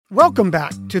Welcome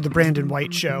back to The Brandon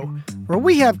White Show, where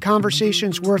we have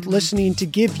conversations worth listening to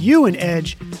give you an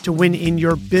edge to win in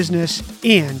your business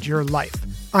and your life.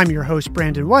 I'm your host,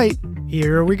 Brandon White.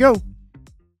 Here we go.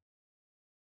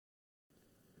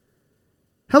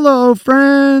 Hello,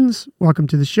 friends. Welcome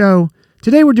to the show.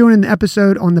 Today we're doing an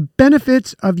episode on the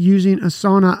benefits of using a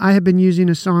sauna. I have been using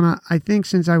a sauna, I think,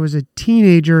 since I was a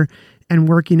teenager and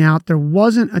working out. There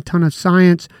wasn't a ton of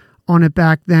science on it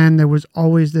back then. There was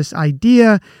always this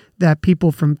idea that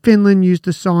people from Finland used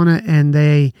the sauna and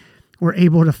they were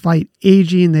able to fight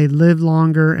aging, they lived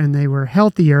longer, and they were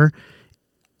healthier.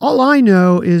 All I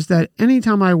know is that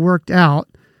anytime I worked out,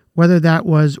 whether that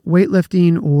was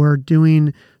weightlifting or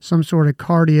doing some sort of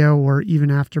cardio or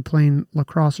even after playing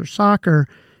lacrosse or soccer,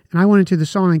 and I went into the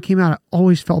sauna and came out, I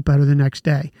always felt better the next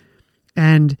day.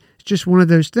 And it's just one of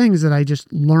those things that I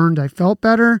just learned I felt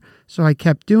better, so I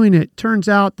kept doing it. Turns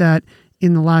out that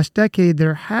in the last decade,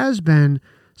 there has been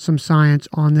some science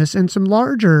on this and some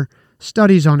larger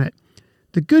studies on it.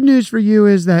 The good news for you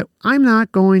is that I'm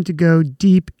not going to go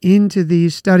deep into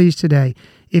these studies today.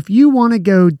 If you want to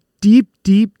go deep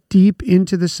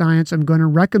into the science, I'm going to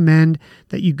recommend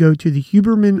that you go to the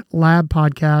Huberman Lab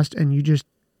podcast and you just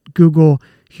Google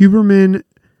Huberman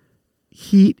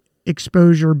heat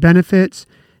exposure benefits.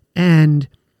 And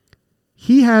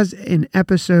he has an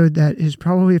episode that is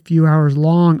probably a few hours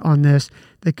long on this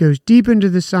that goes deep into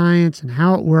the science and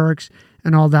how it works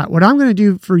and all that. What I'm going to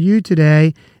do for you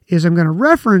today is I'm going to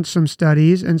reference some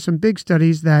studies and some big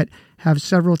studies that have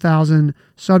several thousand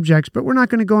subjects, but we're not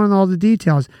going to go into all the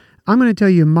details. I'm going to tell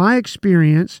you my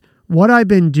experience, what I've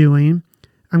been doing.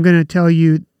 I'm going to tell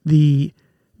you the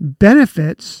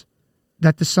benefits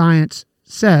that the science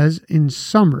says in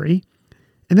summary.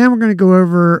 And then we're going to go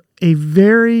over a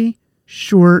very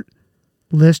short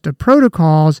list of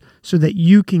protocols so that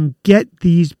you can get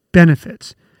these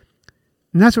benefits.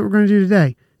 And that's what we're going to do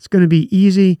today. It's going to be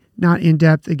easy, not in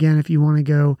depth. Again, if you want to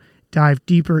go dive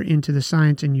deeper into the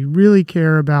science and you really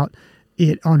care about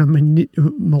it on a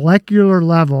molecular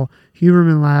level,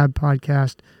 Huberman Lab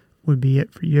podcast would be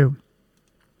it for you.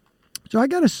 So I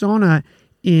got a sauna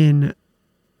in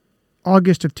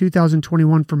August of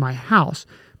 2021 for my house,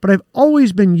 but I've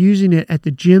always been using it at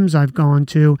the gyms I've gone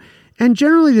to. And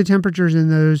generally the temperatures in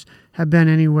those have been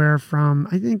anywhere from,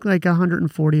 I think, like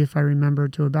 140, if I remember,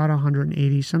 to about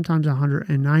 180, sometimes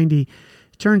 190. It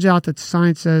turns out that the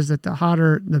science says that the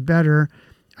hotter, the better.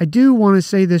 I do want to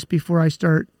say this before I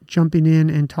start jumping in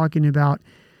and talking about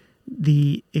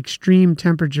the extreme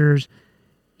temperatures.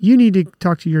 You need to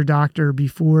talk to your doctor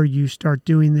before you start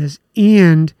doing this,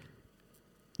 and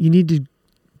you need to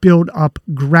build up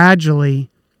gradually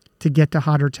to get to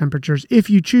hotter temperatures if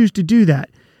you choose to do that.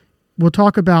 We'll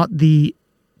talk about the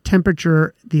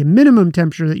temperature, the minimum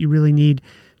temperature that you really need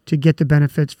to get the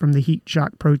benefits from the heat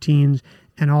shock proteins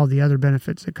and all the other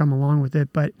benefits that come along with it.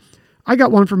 But I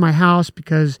got one for my house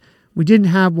because we didn't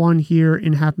have one here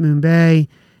in Half Moon Bay,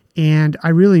 and I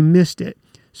really missed it.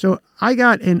 So I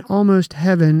got an Almost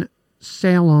Heaven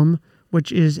Salem,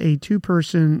 which is a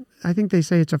 2-person, I think they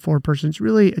say it's a 4-person. It's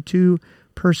really a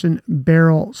 2-person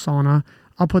barrel sauna.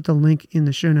 I'll put the link in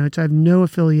the show notes. I have no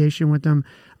affiliation with them.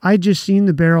 I just seen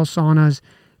the barrel saunas.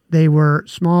 They were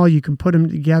small. You can put them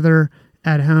together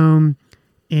at home,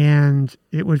 and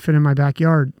it would fit in my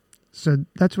backyard. So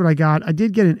that's what I got. I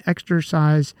did get an extra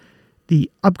size, the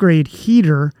upgrade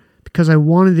heater, because I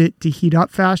wanted it to heat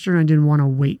up faster and I didn't want to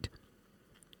wait.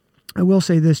 I will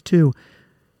say this too.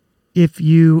 If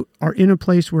you are in a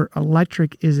place where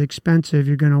electric is expensive,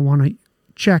 you're going to want to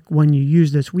check when you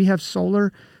use this. We have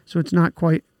solar, so it's not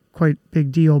quite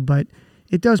big deal, but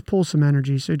it does pull some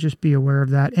energy, so just be aware of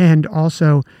that. And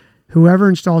also, whoever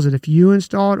installs it, if you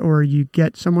install it or you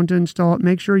get someone to install it,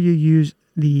 make sure you use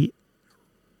the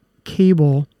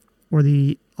cable or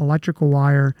the electrical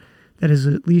wire that is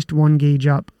at least 1 gauge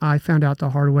up. I found out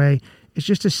the hard way. It's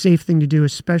just a safe thing to do,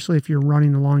 especially if you're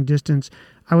running a long distance.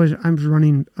 I was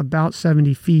running about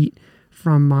 70 feet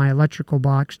from my electrical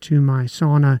box to my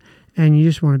sauna, and you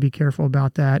just want to be careful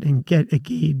about that and get a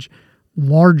gauge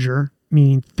larger,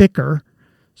 meaning thicker,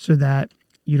 so that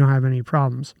you don't have any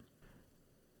problems.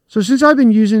 So since I've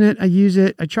been using it,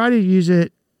 I try to use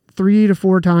it 3 to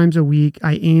 4 times a week.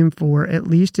 I aim for at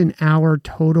least an hour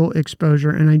total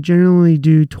exposure, and I generally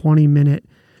do 20-minute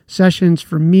sessions.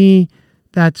 For me,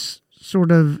 that's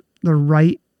sort of the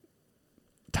right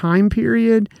time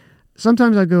period.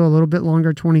 Sometimes I go a little bit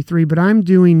longer, 23, but I'm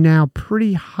doing now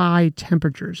pretty high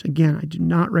temperatures. Again, I do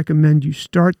not recommend you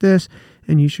start this,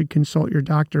 and you should consult your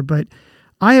doctor, but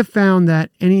I have found that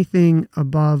anything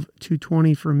above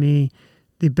 220 for me,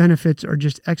 the benefits are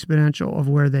just exponential of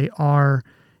where they are.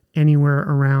 anywhere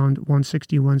around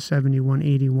 160, 170,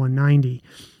 180, 190.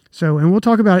 So, and we'll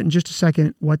talk about it in just a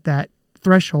second, what that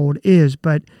threshold is.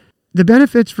 But the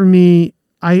benefits for me,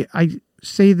 I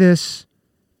say this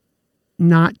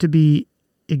not to be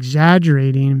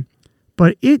exaggerating,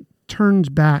 but it turns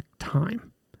back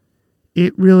time.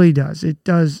 It really does. It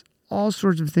does all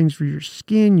sorts of things for your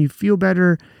skin. You feel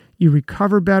better. You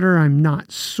recover better. I'm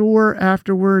not sore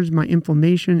afterwards. My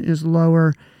inflammation is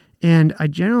lower. And I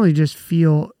generally just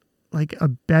feel like a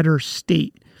better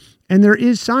state. And there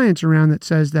is science around that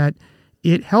says that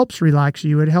it helps relax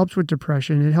you. It helps with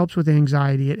depression. It helps with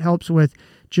anxiety. It helps with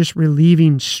just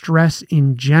relieving stress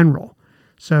in general.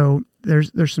 So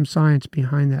there's some science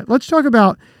behind that. Let's talk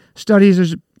about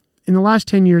studies. In the last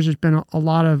 10 years, there's been a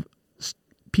lot of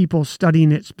people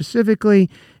studying it specifically,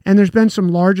 and there's been some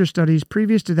larger studies.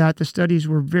 Previous to that, the studies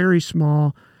were very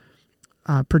small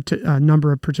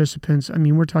number of participants. I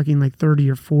mean, we're talking like 30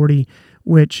 or 40,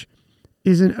 which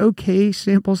is an okay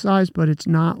sample size, but it's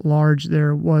not large.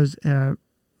 There was a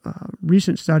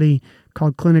recent study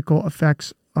called Clinical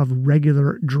Effects of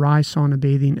Regular Dry Sauna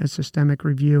Bathing, a systemic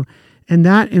review, and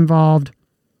that involved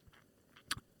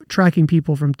tracking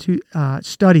people from two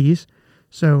studies.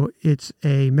 So it's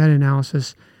a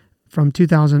meta-analysis from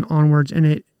 2000 onwards, and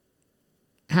it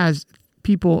has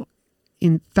people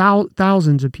in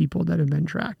thousands of people that have been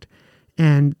tracked.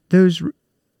 And those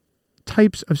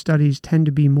types of studies tend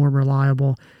to be more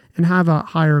reliable and have a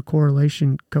higher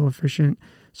correlation coefficient,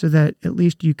 so that at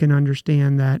least you can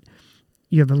understand that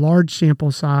you have a large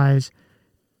sample size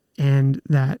and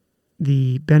that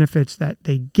the benefits that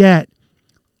they get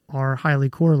are highly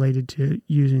correlated to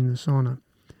using the sauna.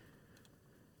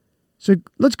 So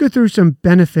let's go through some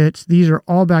benefits. These are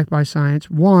all backed by science.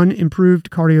 1, improved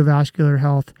cardiovascular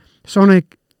health.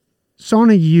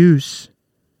 Sauna use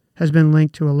has been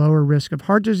linked to a lower risk of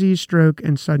heart disease, stroke,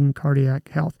 and sudden cardiac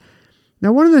health.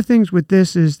 Now, one of the things with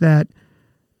this is that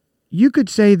you could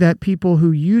say that people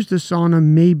who use the sauna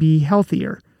may be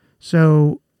healthier.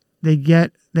 So they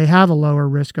have a lower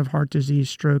risk of heart disease,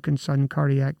 stroke, and sudden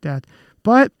cardiac death.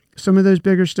 But some of those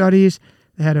bigger studies,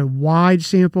 they had a wide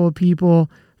sample of people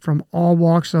from all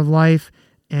walks of life,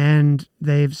 and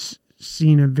they've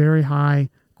seen a very high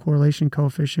correlation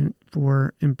coefficient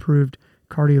for improved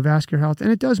cardiovascular health.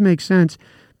 And it does make sense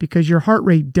because your heart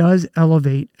rate does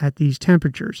elevate at these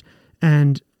temperatures.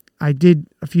 And I did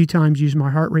a few times use my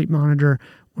heart rate monitor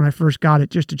when I first got it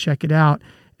just to check it out.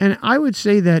 And I would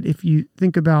say that if you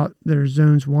think about their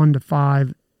zones 1 to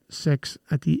 5, 6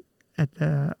 at the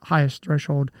highest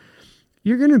threshold,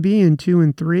 you're going to be in 2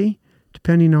 and 3,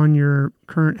 depending on your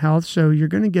current health. So you're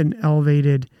going to get an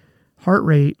elevated heart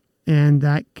rate, and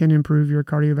that can improve your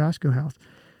cardiovascular health.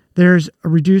 There's a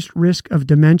reduced risk of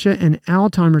dementia and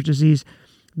Alzheimer's disease.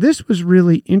 This was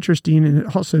really interesting, and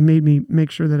it also made me make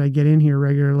sure that I get in here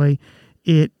regularly.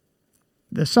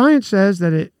 The science says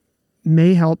that it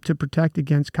may help to protect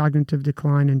against cognitive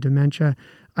decline and dementia.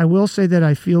 I will say that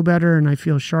I feel better and I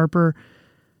feel sharper.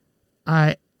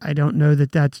 I don't know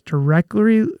that that's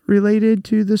directly related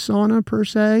to the sauna per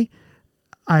se.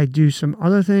 I do some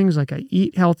other things, like I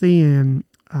eat healthy, and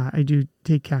I do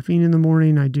take caffeine in the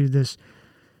morning. I do this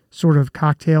sort of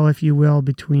cocktail, if you will,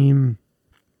 between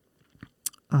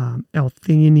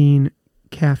L-theanine,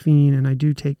 caffeine, and I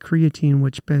do take creatine,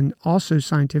 which has been also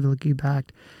scientifically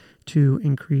backed to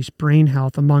increase brain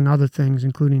health, among other things,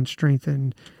 including strength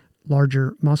and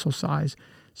larger muscle size.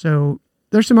 So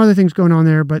there's some other things going on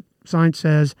there, but science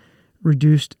says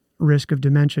reduced risk of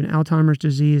dementia and Alzheimer's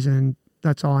disease, and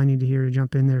that's all I need to hear to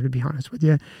jump in there, to be honest with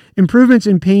you. Improvements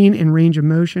in pain and range of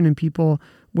motion in people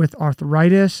with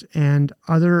arthritis and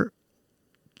other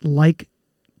like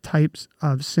types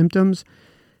of symptoms.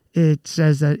 It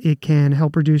says that it can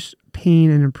help reduce pain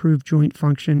and improve joint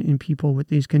function in people with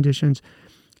these conditions.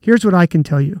 Here's what I can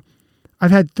tell you.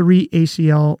 I've had 3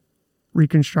 ACL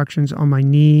reconstructions on my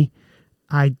knee.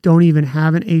 I don't even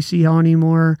have an ACL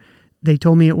anymore. They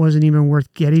told me it wasn't even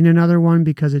worth getting another one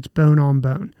because it's bone on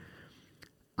bone.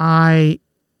 I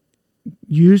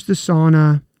use the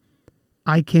sauna.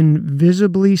 I can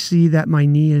visibly see that my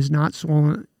knee is not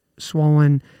swollen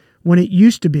when it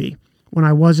used to be. When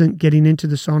I wasn't getting into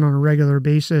the sauna on a regular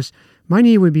basis, my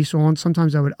knee would be swollen.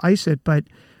 Sometimes I would ice it, but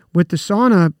with the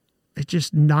sauna, it's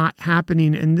just not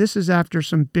happening. And this is after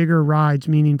some bigger rides,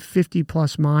 meaning 50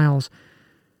 plus miles.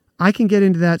 I can get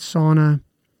into that sauna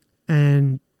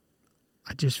and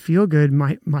I just feel good.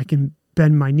 I can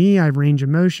bend my knee. I have range of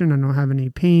motion. I don't have any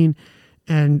pain,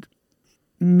 and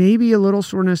maybe a little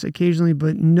soreness occasionally,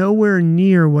 but nowhere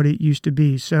near what it used to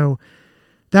be. So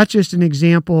that's just an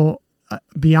example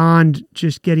beyond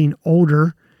just getting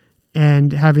older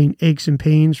and having aches and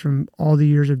pains from all the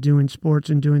years of doing sports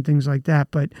and doing things like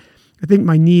that. But I think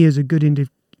my knee is a good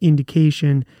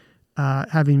indication,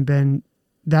 having been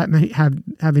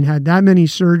having had that many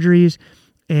surgeries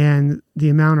and the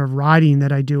amount of riding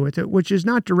that I do with it, which is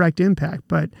not direct impact,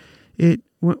 but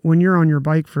when you're on your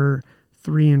bike for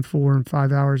 3 and 4 and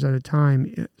 5 hours at a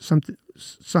time,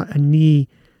 a knee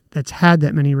that's had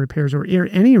that many repairs, or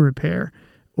any repair,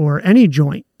 or any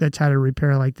joint that's had a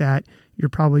repair like that, you're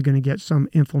probably going to get some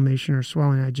inflammation or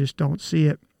swelling. I just don't see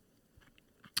it.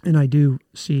 And I do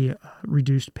see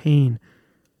reduced pain.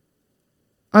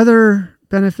 Other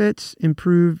benefits: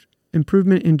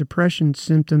 improvement in depression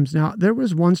symptoms. Now, there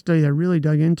was one study that I really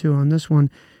dug into on this one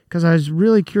because I was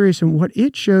really curious, and what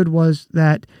it showed was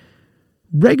that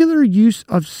regular use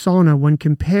of sauna, when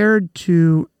compared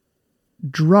to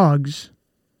drugs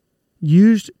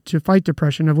used to fight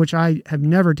depression, of which I have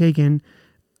never taken,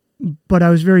 but I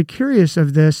was very curious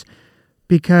of this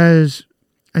because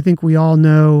I think we all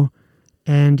know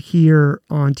and hear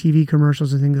on TV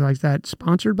commercials and things like that,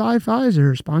 sponsored by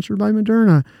Pfizer, sponsored by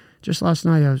Moderna. Just last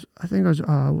night, I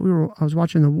was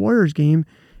watching the Warriors game,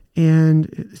 and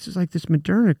it's just like this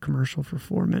Moderna commercial for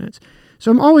 4 minutes.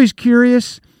 So I'm always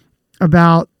curious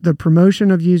about the promotion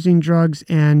of using drugs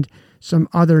and some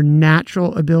other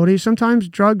natural abilities. Sometimes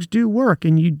drugs do work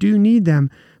and you do need them,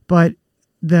 but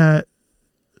the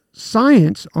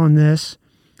science on this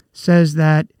says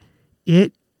that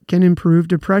it can improve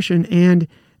depression, and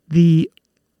the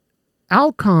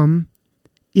outcome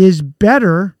is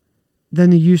better than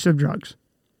the use of drugs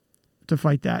to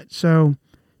fight that. So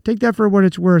take that for what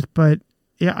it's worth, but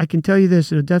yeah, I can tell you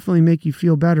this, it'll definitely make you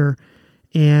feel better,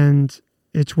 and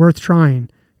it's worth trying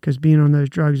because being on those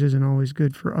drugs isn't always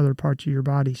good for other parts of your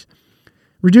bodies.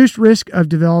 Reduced risk of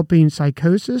developing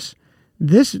psychosis.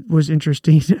 This was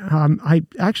interesting. I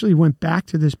actually went back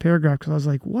to this paragraph because I was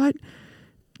like, what?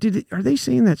 Are they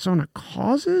saying that sauna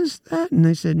causes that? And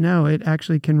they said, no, it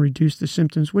actually can reduce the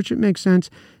symptoms, which it makes sense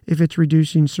if it's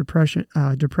reducing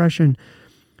depression.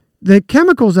 The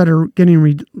chemicals that are getting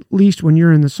released when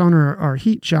you're in the sauna are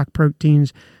heat shock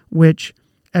proteins, which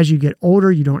as you get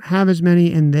older, you don't have as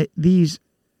many. And these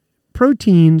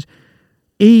proteins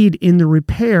aid in the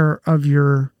repair of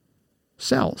your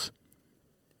cells.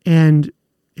 And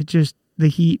the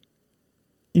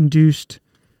heat-induced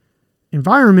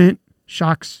environment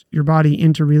shocks your body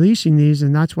into releasing these,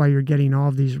 and that's why you're getting all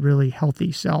of these really healthy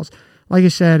cells. Like I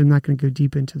said, I'm not going to go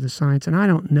deep into the science, and I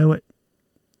don't know it.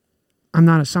 I'm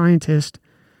not a scientist,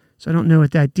 so I don't know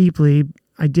it that deeply.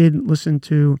 I did listen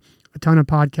to a ton of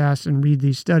podcasts and read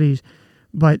these studies,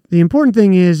 but the important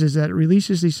thing is that it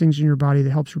releases these things in your body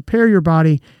that helps repair your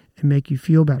body and make you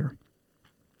feel better.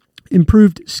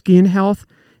 Improved skin health.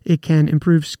 It can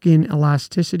improve skin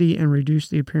elasticity and reduce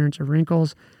the appearance of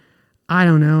wrinkles. I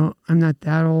don't know. I'm not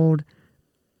that old,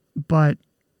 but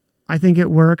I think it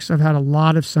works. I've had a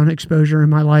lot of sun exposure in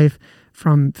my life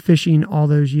from fishing all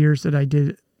those years that I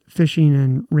did fishing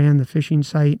and ran the fishing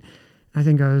site. I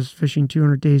think I was fishing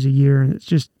 200 days a year, and it's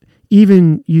just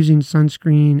even using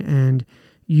sunscreen and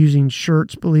using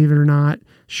shirts, believe it or not.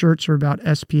 Shirts are about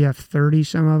SPF 30,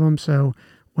 some of them. So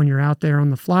when you're out there on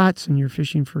the flats and you're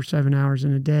fishing for 7 hours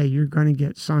in a day, you're going to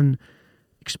get sun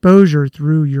exposure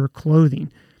through your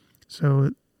clothing.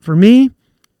 So for me,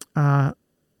 I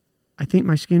think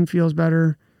my skin feels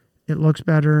better, it looks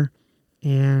better,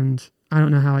 and I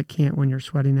don't know how it can't when you're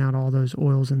sweating out all those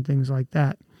oils and things like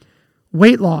that.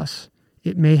 Weight loss.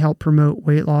 It may help promote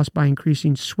weight loss by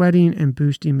increasing sweating and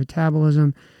boosting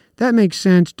metabolism. That makes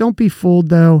sense. Don't be fooled,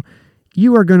 though.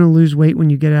 You are going to lose weight when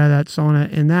you get out of that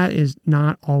sauna, and that is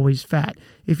not always fat.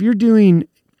 If you're doing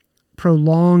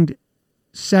prolonged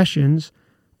sessions,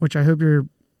 which I hope you're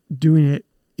doing it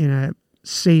in a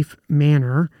safe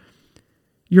manner,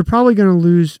 you're probably going to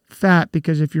lose fat,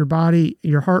 because if your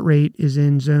heart rate is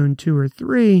in zone 2 or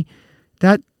 3,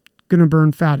 that's going to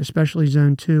burn fat, especially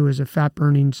zone 2 is a fat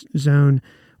burning zone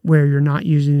where you're not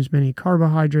using as many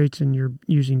carbohydrates and you're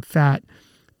using fat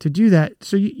to do that.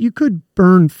 So you could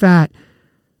burn fat,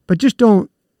 but just don't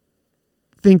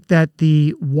think that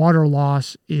the water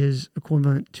loss is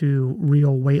equivalent to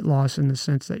real weight loss in the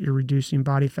sense that you're reducing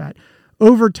body fat.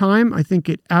 Over time, I think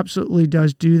it absolutely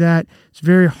does do that. It's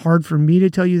very hard for me to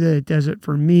tell you that it does it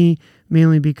for me,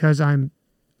 mainly because I'm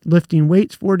lifting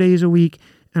weights 4 days a week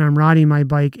and I'm riding my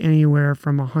bike anywhere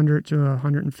from 100 to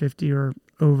 150 or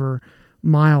over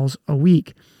miles a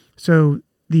week. So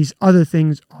these other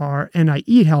things are, and I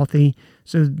eat healthy,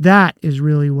 so that is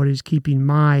really what is keeping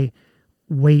my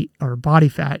weight or body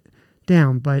fat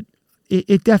down. But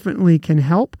it definitely can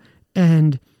help,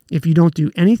 and If you don't do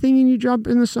anything and you jump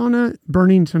in the sauna,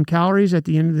 burning some calories at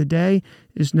the end of the day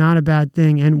is not a bad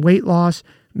thing. And weight loss,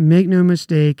 make no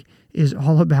mistake, is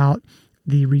all about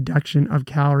the reduction of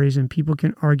calories, and people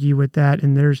can argue with that.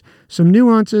 And there's some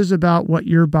nuances about how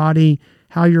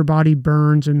your body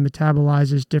burns and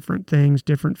metabolizes different things,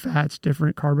 different fats,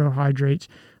 different carbohydrates,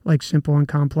 like simple and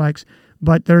complex.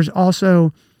 But there's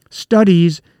also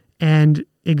studies and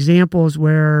examples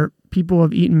where people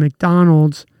have eaten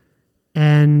McDonald's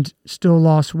and still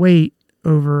lost weight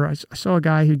I saw a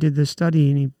guy who did this study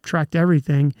and he tracked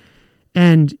everything.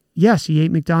 And yes, he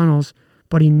ate McDonald's,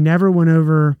 but he never went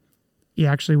over. He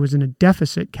actually was in a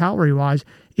deficit calorie-wise.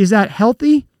 Is that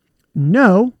healthy?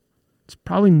 No. It's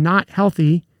probably not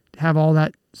healthy to have all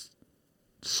that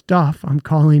stuff, I'm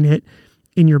calling it,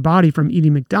 in your body from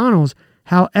eating McDonald's.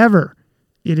 However,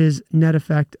 it is net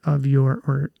effect of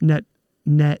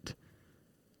net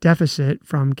deficit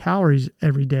from calories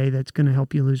every day that's going to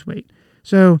help you lose weight.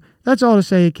 So that's all to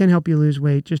say. It can help you lose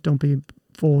weight. Just don't be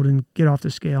fooled and get off the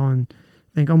scale and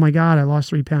think, oh my God, I lost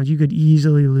 3 pounds. You could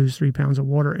easily lose 3 pounds of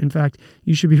water. In fact,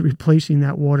 you should be replacing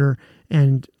that water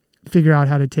and figure out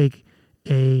how to take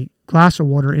a glass of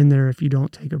water in there if you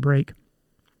don't take a break.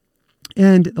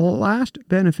 And the last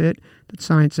benefit that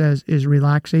science says is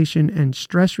relaxation and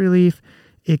stress relief.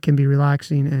 It can be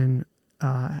relaxing and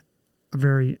a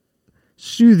very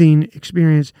soothing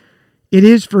experience. It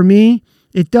is for me.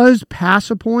 It does pass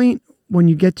a point when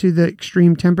you get to the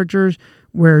extreme temperatures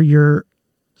where you're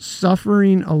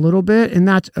suffering a little bit, and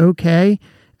that's okay.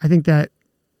 I think that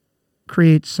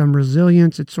creates some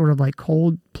resilience. It's sort of like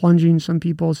cold plunging some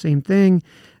people, same thing.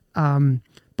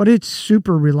 But it's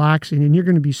super relaxing, and you're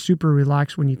going to be super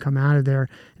relaxed when you come out of there.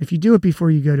 If you do it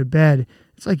before you go to bed,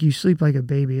 it's like you sleep like a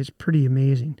baby. It's pretty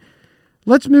amazing.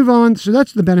 Let's move on. So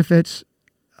that's the benefits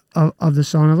of the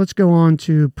sauna. Let's go on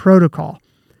to protocol.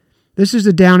 This is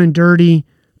the down and dirty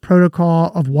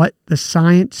protocol of what the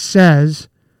science says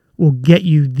will get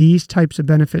you these types of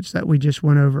benefits that we just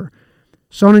went over.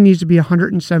 Sauna needs to be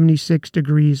 176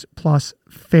 degrees plus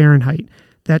Fahrenheit.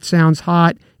 That sounds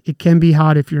hot. It can be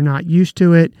hot if you're not used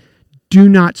to it. Do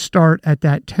not start at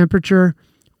that temperature.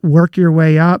 Work your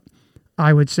way up.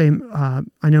 I would say,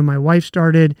 I know my wife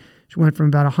started. She went from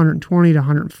about 120 to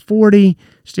 140,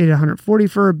 stayed at 140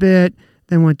 for a bit,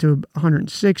 then went to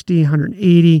 160,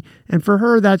 180. And for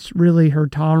her, that's really her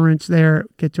tolerance there.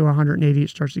 Get to 180, it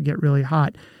starts to get really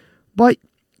hot. But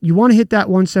you want to hit that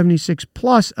 176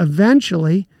 plus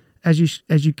eventually as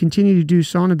you continue to do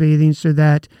sauna bathing so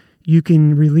that you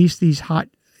can release these hot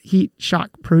heat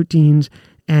shock proteins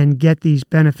and get these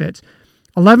benefits.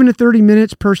 11 to 30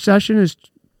 minutes per session is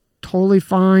totally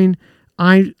fine.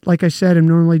 Like I said, I'm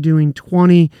normally doing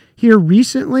 20. Here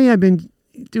recently, I've been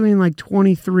doing like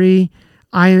 23.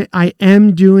 I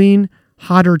am doing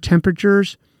hotter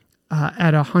temperatures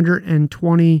at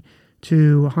 120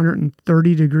 to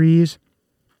 130 degrees.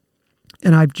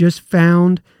 And I've just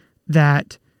found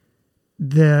that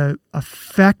the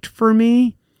effect for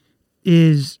me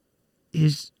is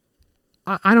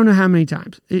I don't know how many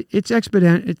times. It's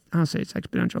exponential. I'll say it's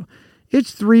exponential.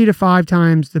 It's 3 to 5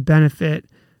 times the benefit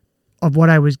of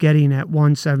what I was getting at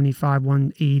 175,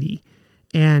 180.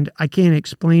 And I can't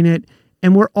explain it.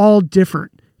 And we're all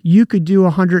different. You could do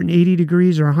 180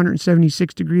 degrees or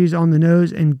 176 degrees on the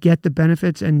nose and get the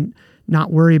benefits and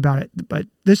not worry about it. But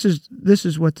this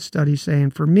is what the study's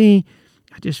saying. For me,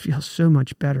 I just feel so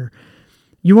much better.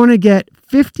 You want to get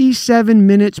 57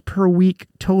 minutes per week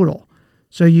total.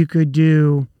 So you could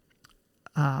do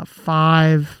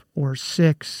 5 or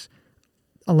 6,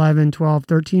 11, 12,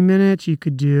 13 minutes. You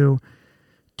could do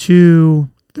 2,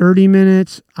 30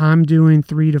 minutes. I'm doing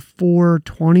 3 to 4,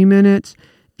 20 minutes,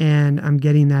 and I'm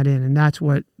getting that in. And that's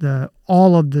what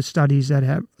all of the studies that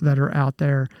are out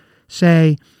there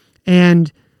say.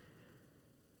 And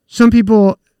some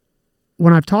people,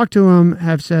 when I've talked to them,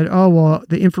 have said, oh, well,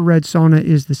 the infrared sauna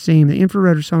is the same. The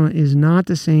infrared sauna is not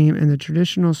the same, and the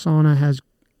traditional sauna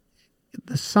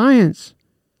the science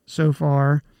so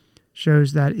far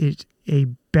shows that it's a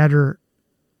better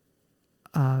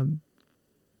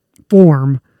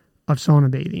form of sauna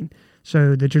bathing.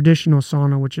 So the traditional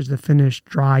sauna, which is the Finnish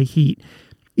dry heat.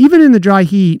 Even in the dry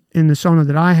heat, in the sauna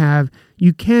that I have,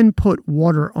 you can put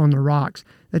water on the rocks.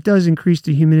 That does increase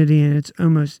the humidity, and it's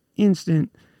almost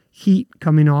instant heat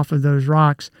coming off of those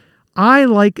rocks. I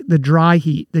like the dry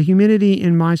heat. The humidity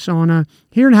in my sauna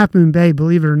here in Half Moon Bay,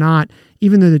 believe it or not,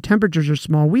 even though the temperatures are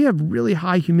small, we have really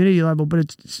high humidity level, but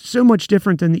it's so much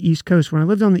different than the East Coast. When I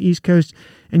lived on the East Coast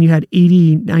and you had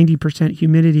 80, 90%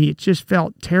 humidity, it just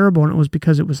felt terrible, and it was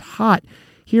because it was hot.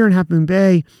 Here in Half Moon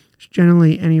Bay, it's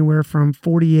generally anywhere from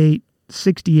 48,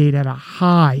 68 at a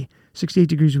high. 68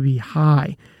 degrees would be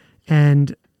high.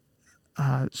 And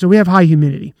so we have high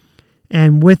humidity.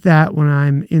 And with that, when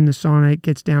I'm in the sauna, it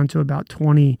gets down to about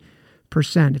 20%.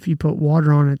 If you put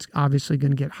water on, it's obviously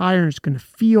going to get higher. It's going to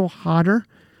feel hotter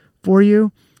for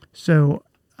you. So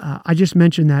I just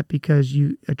mentioned that because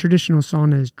a traditional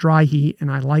sauna is dry heat, and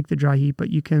I like the dry heat, but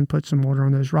you can put some water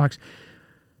on those rocks.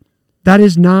 That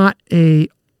is not a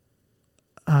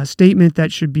statement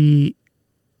that should be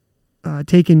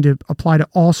taken to apply to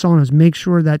all saunas. Make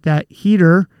sure that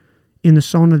heater in the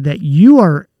sauna that you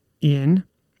are in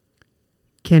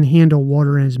can handle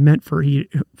water and is meant for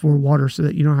water, so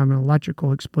that you don't have an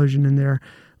electrical explosion in there.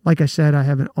 Like I said, I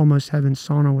have an Almost Heaven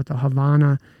sauna with a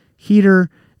Havana heater,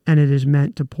 and it is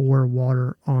meant to pour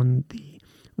water on the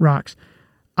rocks.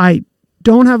 I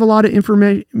don't have a lot of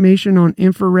information on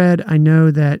infrared. I know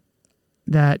that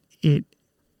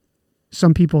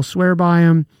some people swear by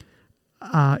them.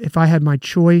 If I had my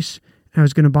choice and I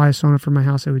was going to buy a sauna for my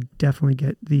house, I would definitely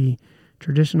get the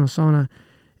traditional sauna.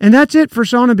 And that's it for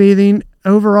sauna bathing.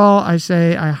 Overall, I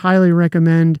say I highly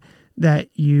recommend that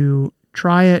you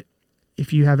try it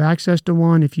if you have access to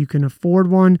one, if you can afford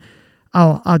one.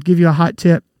 I'll give you a hot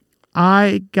tip.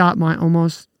 I got my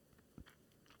Almost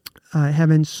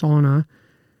Heaven sauna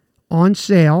on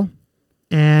sale,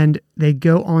 and they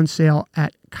go on sale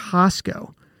at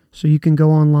Costco. So you can go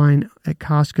online at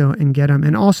Costco and get them.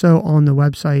 And also on the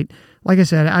website. Like I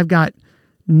said, I've got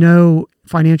no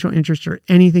financial interest or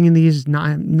anything in these.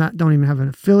 Don't even have an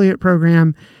affiliate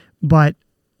program, but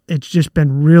it's just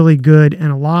been really good.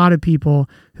 And a lot of people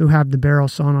who have the barrel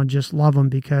sauna just love them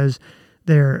because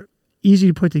they're easy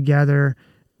to put together.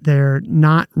 They're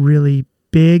not really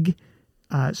big,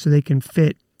 so they can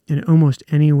fit in almost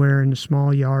anywhere in a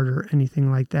small yard or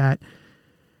anything like that.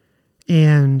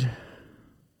 And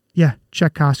yeah,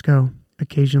 check Costco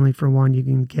occasionally for one.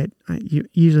 You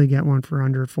usually get one for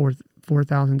under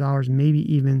 $4,000,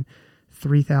 maybe even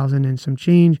 $3,000 and some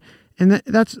change. And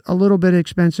that's a little bit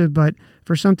expensive, but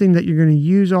for something that you're going to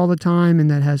use all the time and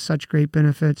that has such great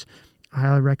benefits, I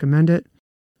highly recommend it.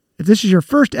 If this is your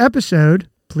first episode,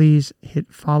 please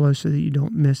hit follow so that you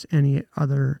don't miss any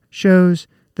other shows.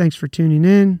 Thanks for tuning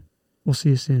in. We'll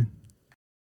see you soon.